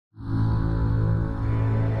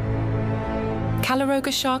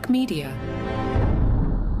Calaroga Shark Media.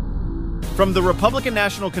 From the Republican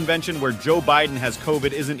National Convention, where Joe Biden has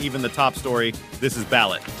COVID isn't even the top story, this is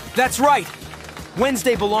Ballot. That's right.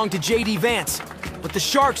 Wednesday belonged to J.D. Vance, but the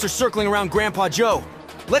Sharks are circling around Grandpa Joe.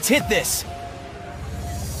 Let's hit this.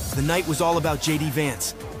 The night was all about J.D.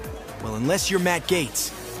 Vance. Well, unless you're Matt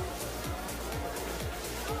Gaetz.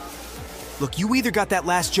 Look, you either got that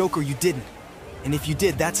last joke or you didn't. And if you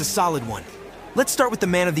did, that's a solid one. Let's start with the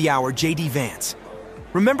man of the hour, J.D. Vance.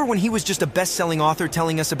 Remember when he was just a best-selling author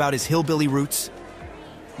telling us about his hillbilly roots?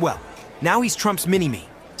 Well, now he's Trump's mini-me,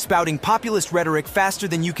 spouting populist rhetoric faster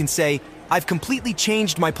than you can say, "I've completely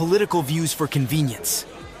changed my political views for convenience."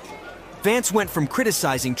 Vance went from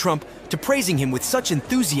criticizing Trump to praising him with such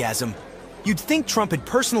enthusiasm, you'd think Trump had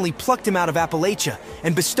personally plucked him out of Appalachia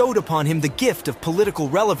and bestowed upon him the gift of political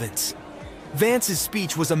relevance. Vance's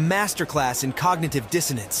speech was a masterclass in cognitive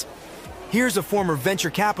dissonance. Here's a former venture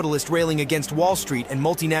capitalist railing against Wall Street and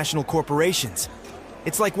multinational corporations.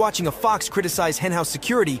 It's like watching a fox criticize henhouse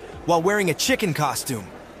security while wearing a chicken costume.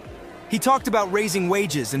 He talked about raising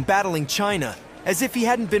wages and battling China as if he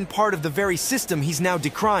hadn't been part of the very system he's now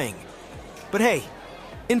decrying. But hey,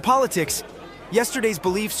 in politics, yesterday's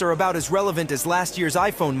beliefs are about as relevant as last year's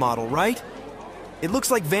iPhone model, right? It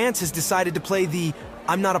looks like Vance has decided to play the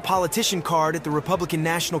 "I'm not a politician" card at the Republican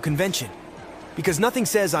National Convention. Because nothing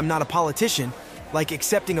says "I'm not a politician" like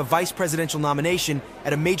accepting a vice presidential nomination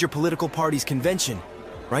at a major political party's convention,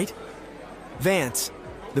 right? Vance,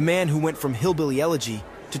 the man who went from hillbilly elegy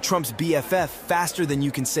to Trump's BFF faster than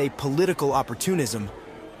you can say political opportunism,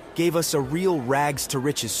 gave us a real rags to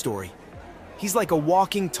riches story. He's like a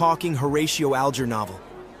walking, talking Horatio Alger novel,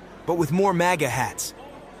 but with more MAGA hats.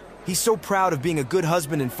 He's so proud of being a good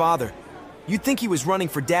husband and father, you'd think he was running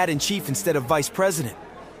for dad-in-chief instead of vice president.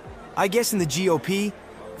 I guess in the GOP,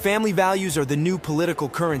 family values are the new political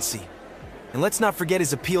currency. And let's not forget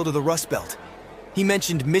his appeal to the Rust Belt. He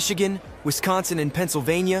mentioned Michigan, Wisconsin, and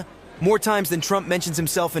Pennsylvania more times than Trump mentions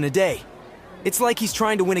himself in a day. It's like he's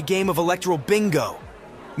trying to win a game of electoral bingo.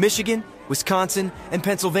 Michigan, Wisconsin, and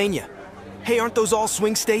Pennsylvania. Hey, aren't those all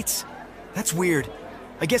swing states? That's weird.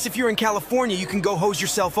 I guess if you're in California, you can go hose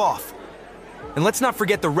yourself off. And let's not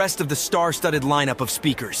forget the rest of the star-studded lineup of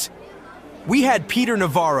speakers. We had Peter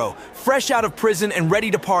Navarro, fresh out of prison and ready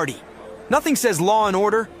to party. Nothing says law and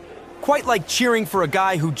order quite like cheering for a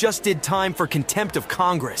guy who just did time for contempt of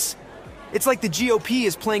Congress. It's like the GOP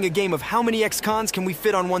is playing a game of how many ex-cons can we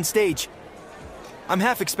fit on one stage. I'm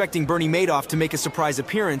half expecting Bernie Madoff to make a surprise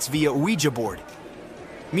appearance via a Ouija board.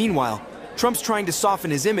 Meanwhile, Trump's trying to soften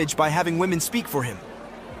his image by having women speak for him.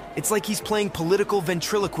 It's like he's playing political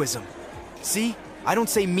ventriloquism. See, I don't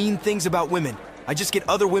say mean things about women. I just get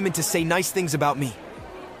other women to say nice things about me.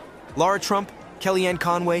 Laura Trump, Kellyanne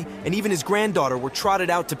Conway, and even his granddaughter were trotted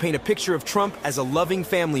out to paint a picture of Trump as a loving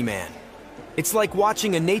family man. It's like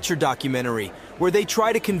watching a nature documentary where they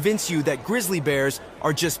try to convince you that grizzly bears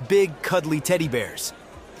are just big, cuddly teddy bears.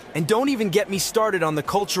 And don't even get me started on the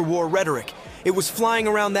culture war rhetoric. It was flying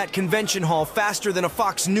around that convention hall faster than a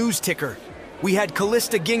Fox News ticker. We had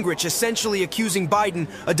Callista Gingrich essentially accusing Biden,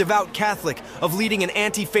 a devout Catholic, of leading an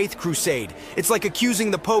anti-faith crusade. It's like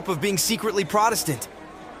accusing the Pope of being secretly Protestant.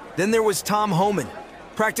 Then there was Tom Homan,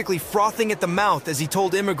 practically frothing at the mouth as he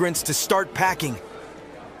told immigrants to start packing.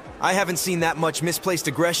 I haven't seen that much misplaced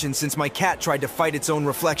aggression since my cat tried to fight its own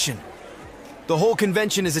reflection. The whole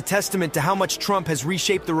convention is a testament to how much Trump has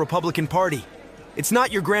reshaped the Republican Party. It's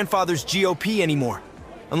not your grandfather's GOP anymore,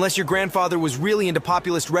 unless your grandfather was really into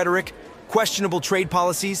populist rhetoric, questionable trade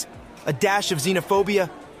policies, a dash of xenophobia,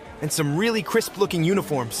 and some really crisp-looking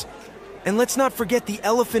uniforms. And let's not forget the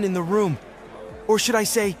elephant in the room. Or should I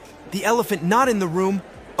say, the elephant not in the room,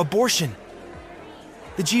 abortion.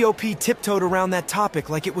 The GOP tiptoed around that topic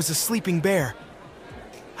like it was a sleeping bear.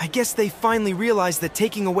 I guess they finally realized that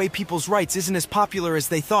taking away people's rights isn't as popular as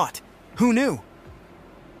they thought. Who knew?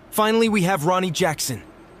 Finally, we have Ronnie Jackson,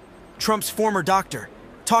 Trump's former doctor,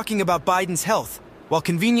 talking about Biden's health, while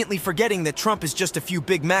conveniently forgetting that Trump is just a few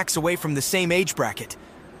Big Macs away from the same age bracket.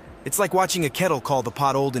 It's like watching a kettle call the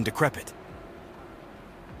pot old and decrepit.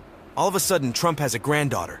 All of a sudden, Trump has a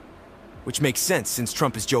granddaughter, which makes sense since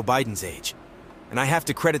Trump is Joe Biden's age. And I have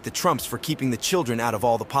to credit the Trumps for keeping the children out of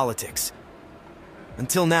all the politics.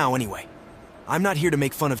 Until now, anyway. I'm not here to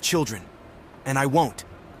make fun of children, and I won't.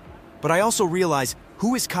 But I also realize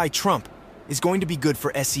who is Kai Trump is going to be good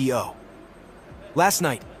for SEO. Last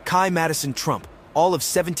night, Kai Madison Trump, all of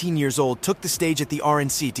 17 years old, took the stage at the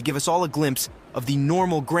RNC to give us all a glimpse of the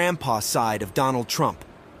normal grandpa side of Donald Trump.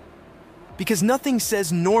 Because nothing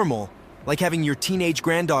says normal like having your teenage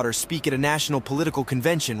granddaughter speak at a national political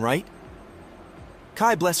convention, right?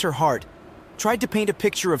 Kai, bless her heart, tried to paint a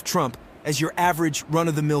picture of Trump as your average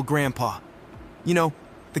run-of-the-mill grandpa. You know,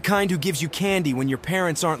 the kind who gives you candy when your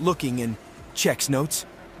parents aren't looking and checks notes.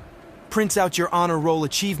 Prints out your honor roll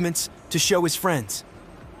achievements to show his friends.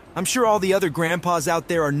 I'm sure all the other grandpas out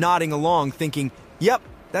there are nodding along thinking, yep,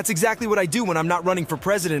 that's exactly what I do when I'm not running for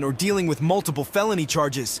president or dealing with multiple felony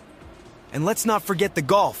charges. And let's not forget the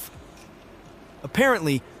golf.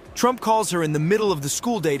 Apparently, Trump calls her in the middle of the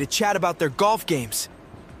school day to chat about their golf games.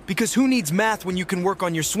 Because who needs math when you can work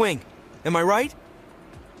on your swing? Am I right?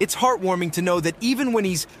 It's heartwarming to know that even when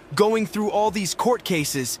he's going through all these court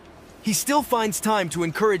cases, he still finds time to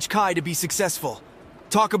encourage Kai to be successful.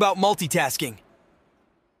 Talk about multitasking.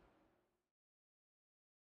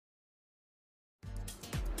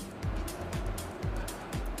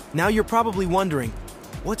 Now you're probably wondering,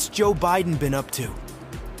 what's Joe Biden been up to?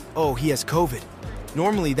 Oh, he has COVID.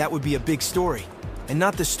 Normally that would be a big story, and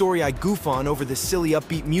not the story I goof on over the silly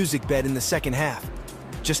upbeat music bed in the second half.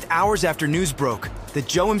 Just hours after news broke that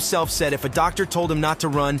Joe himself said if a doctor told him not to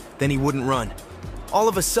run, then he wouldn't run. All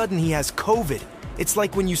of a sudden he has COVID. It's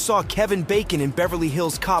like when you saw Kevin Bacon in Beverly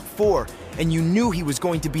Hills Cop 4 and you knew he was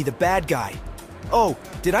going to be the bad guy. Oh,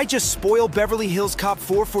 did I just spoil Beverly Hills Cop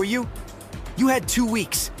 4 for you? You had 2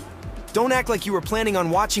 weeks. Don't act like you were planning on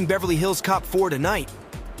watching Beverly Hills Cop 4 tonight.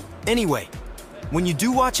 Anyway, when you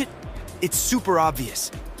do watch it, it's super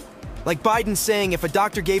obvious. Like Biden saying if a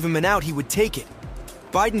doctor gave him an out, he would take it.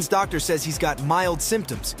 Biden's doctor says he's got mild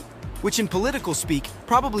symptoms, which in political speak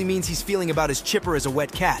probably means he's feeling about as chipper as a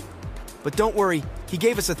wet cat. But don't worry, he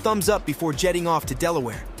gave us a thumbs up before jetting off to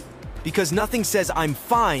Delaware. Because nothing says I'm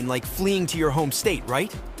fine like fleeing to your home state,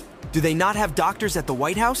 right? Do they not have doctors at the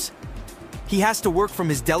White House? He has to work from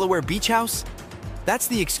his Delaware beach house? That's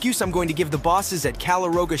the excuse I'm going to give the bosses at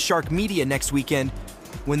Calaroga Shark Media next weekend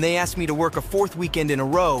when they ask me to work a 4th weekend in a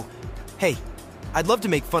row. Hey, I'd love to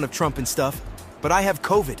make fun of Trump and stuff, but I have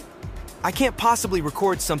COVID. I can't possibly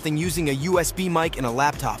record something using a USB mic and a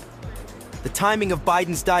laptop. The timing of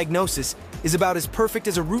Biden's diagnosis is about as perfect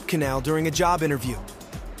as a root canal during a job interview.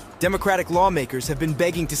 Democratic lawmakers have been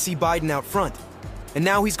begging to see Biden out front, and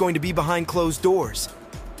now he's going to be behind closed doors.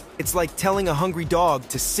 It's like telling a hungry dog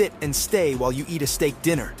to sit and stay while you eat a steak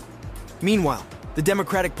dinner. Meanwhile, the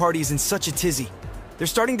Democratic Party is in such a tizzy. They're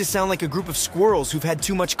starting to sound like a group of squirrels who've had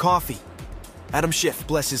too much coffee. Adam Schiff,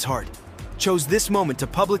 bless his heart, chose this moment to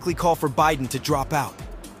publicly call for Biden to drop out.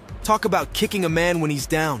 Talk about kicking a man when he's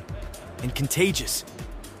down. And contagious.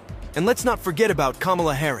 And let's not forget about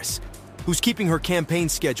Kamala Harris, who's keeping her campaign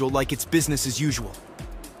schedule like it's business as usual.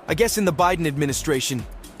 I guess in the Biden administration,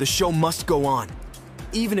 the show must go on,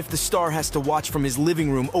 even if the star has to watch from his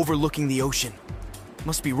living room overlooking the ocean.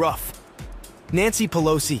 Must be rough. Nancy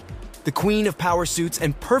Pelosi, the queen of power suits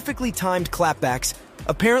and perfectly timed clapbacks,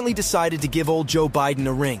 apparently decided to give old Joe Biden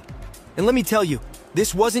a ring. And let me tell you,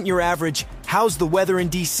 this wasn't your average, how's the weather in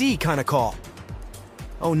DC kind of call.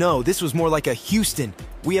 Oh no, this was more like a Houston,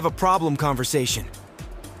 we have a problem conversation.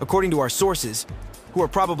 According to our sources, who are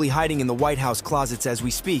probably hiding in the White House closets as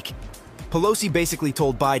we speak, Pelosi basically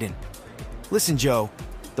told Biden, listen, Joe,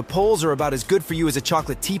 the polls are about as good for you as a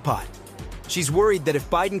chocolate teapot. She's worried that if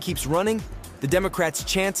Biden keeps running, the Democrats'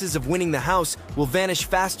 chances of winning the House will vanish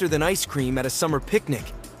faster than ice cream at a summer picnic.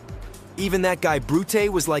 Even that guy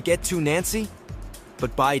Brute was like et tu, Nancy?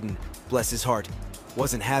 But Biden, bless his heart,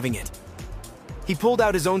 wasn't having it. He pulled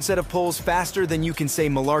out his own set of polls faster than you can say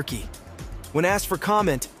malarkey. When asked for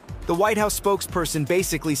comment, the White House spokesperson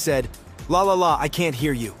basically said, la la la, I can't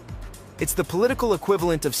hear you. It's the political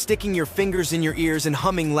equivalent of sticking your fingers in your ears and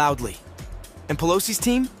humming loudly. And Pelosi's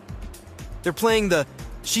team? They're playing the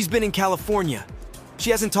she's been in California, she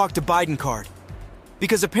hasn't talked to Biden card.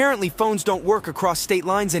 Because apparently phones don't work across state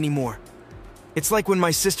lines anymore. It's like when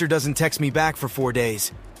my sister doesn't text me back for 4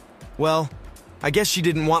 days. Well, I guess she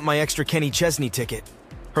didn't want my extra Kenny Chesney ticket.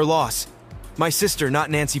 Her loss. My sister, not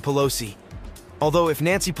Nancy Pelosi. Although if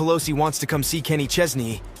Nancy Pelosi wants to come see Kenny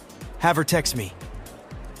Chesney, have her text me.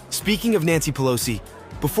 Speaking of Nancy Pelosi,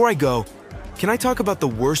 before I go, can I talk about the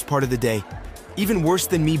worst part of the day? Even worse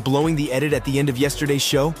than me blowing the edit at the end of yesterday's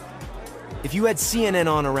show? If you had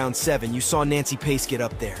CNN on around 7, you saw Nancy Pace get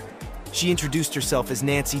up there. She introduced herself as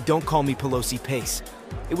Nancy Don't Call Me Pelosi Pace.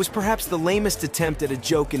 It was perhaps the lamest attempt at a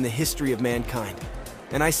joke in the history of mankind.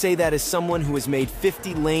 And I say that as someone who has made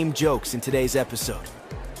 50 lame jokes in today's episode.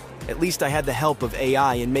 At least I had the help of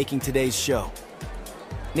AI in making today's show.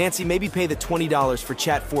 Nancy, maybe pay the $20 for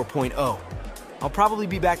Chat 4.0. I'll probably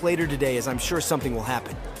be back later today as I'm sure something will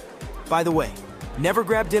happen. By the way, never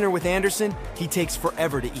grab dinner with Anderson, he takes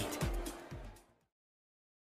forever to eat.